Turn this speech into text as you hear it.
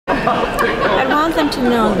I want them to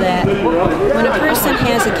know that when a person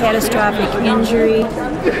has a catastrophic injury,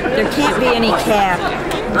 there can't be any cap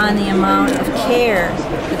on the amount of care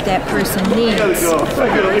that that person needs.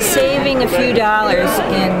 Saving a few dollars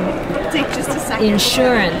in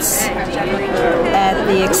insurance at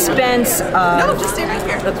the expense of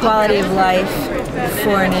the quality of life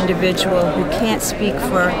for an individual who can't speak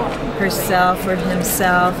for herself or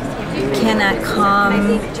himself, cannot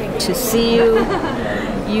come to see you.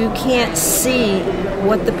 You can't see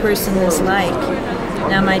what the person is like.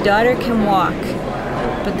 Now, my daughter can walk,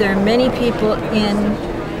 but there are many people in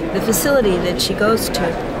the facility that she goes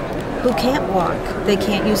to who can't walk. They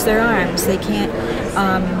can't use their arms. They can't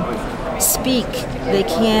speak. They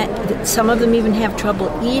can't, some of them even have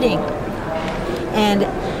trouble eating. And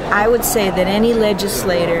I would say that any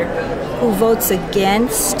legislator who votes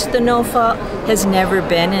against the no-fault has never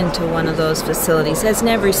been into one of those facilities, has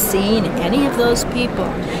never seen any of those people.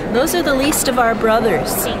 Those are the least of our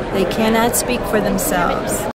brothers. They cannot speak for themselves.